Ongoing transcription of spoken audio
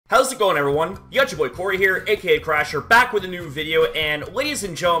How's it going, everyone? You got your boy Corey here, aka Crasher, back with a new video, and ladies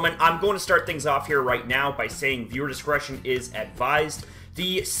and gentlemen, I'm going to start things off here right now by saying viewer discretion is advised.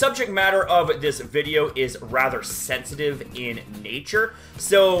 The subject matter of this video is rather sensitive in nature,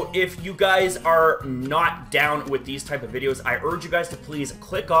 so if you guys are not down with these type of videos, I urge you guys to please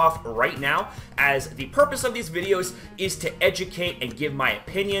click off right now, as the purpose of these videos is to educate and give my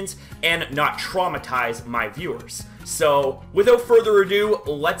opinions and not traumatize my viewers. So, without further ado,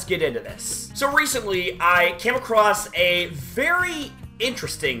 let's get into this. So recently, I came across a very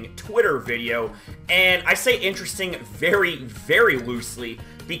interesting Twitter video, and I say interesting very, very loosely,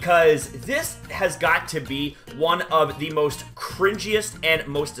 because this has got to be one of the most cringiest and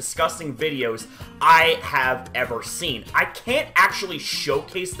most disgusting videos I have ever seen. I can't actually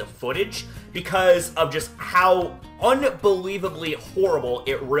showcase the footage because of just how unbelievably horrible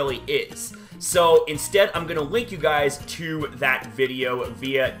it really is. So instead, I'm going to link you guys to that video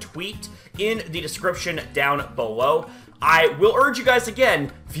via tweet in the description down below. I will urge you guys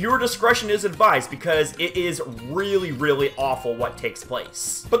again, viewer discretion is advised because it is really, really awful what takes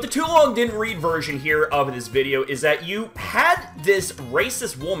place. But the too long didn't read version here of this video is that you had this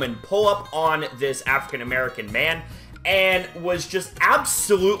racist woman pull up on this African-American man and was just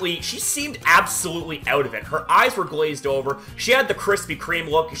absolutely, she seemed absolutely out of it. Her eyes were glazed over, she had the Krispy Kreme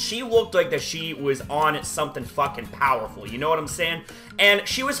look, she looked like that she was on something fucking powerful, you know what I'm saying? And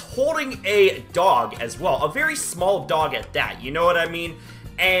she was holding a dog as well, a very small dog at that, you know what I mean?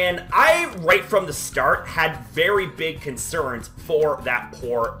 And I, right from the start, had very big concerns for that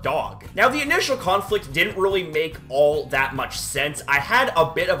poor dog. Now, the initial conflict didn't really make all that much sense. I had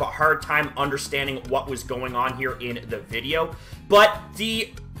a bit of a hard time understanding what was going on here in the video, but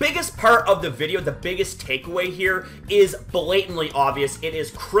the biggest part of the video, the biggest takeaway here is blatantly obvious. It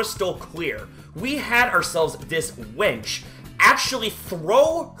is crystal clear. We had ourselves this wench actually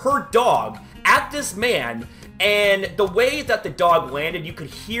throw her dog at this man, and the way that the dog landed, you could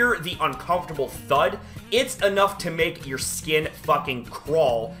hear the uncomfortable thud. It's enough to make your skin fucking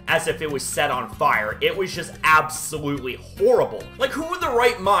crawl as if it was set on fire. It was just absolutely horrible. Like, who in the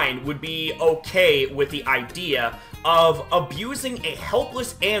right mind would be okay with the idea of abusing a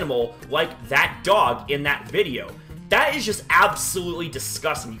helpless animal like that dog in that video? That is just absolutely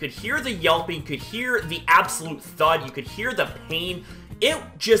disgusting. You could hear the yelping, you could hear the absolute thud, you could hear the pain. It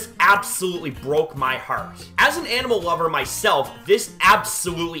just absolutely broke my heart. As an animal lover myself, this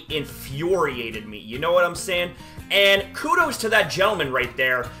absolutely infuriated me, you know what I'm saying? And kudos to that gentleman right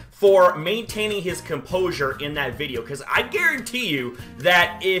there for maintaining his composure in that video, because I guarantee you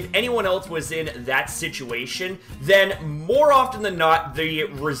that if anyone else was in that situation, then more often than not, the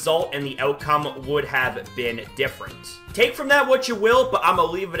result and the outcome would have been different. Take from that what you will, but I'm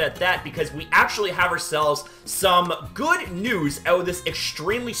gonna leave it at that because we actually have ourselves some good news out of this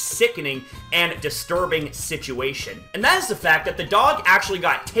extremely sickening and disturbing situation. And that is the fact that the dog actually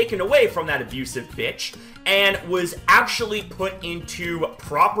got taken away from that abusive bitch and was actually put into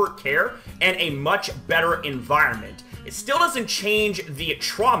proper care and a much better environment. It still doesn't change the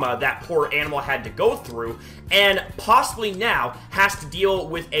trauma that poor animal had to go through, and possibly now has to deal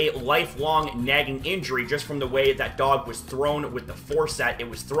with a lifelong nagging injury just from the way that dog was thrown, with the force that it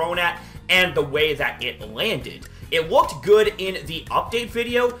was thrown at, and the way that it landed. It looked good in the update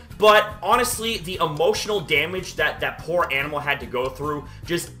video, but honestly, the emotional damage that that poor animal had to go through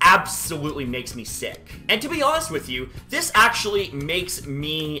just absolutely makes me sick. And to be honest with you, this actually makes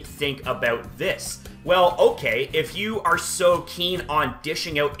me think about this. Well, okay, if you are so keen on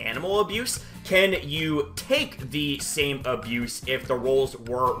dishing out animal abuse, can you take the same abuse if the roles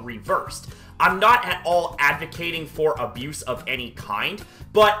were reversed? I'm not at all advocating for abuse of any kind,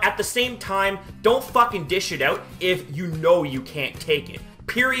 but at the same time, don't fucking dish it out if you know you can't take it.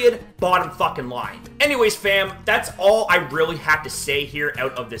 Period. Bottom fucking line. Anyways, fam, that's all I really have to say here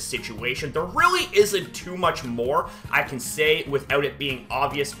out of this situation. There really isn't too much more I can say without it being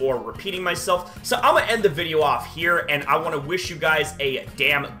obvious or repeating myself. So I'm gonna end the video off here, and I want to wish you guys a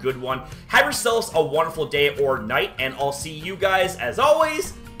damn good one. Have yourselves a wonderful day or night, and I'll see you guys, as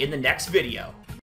always, in the next video.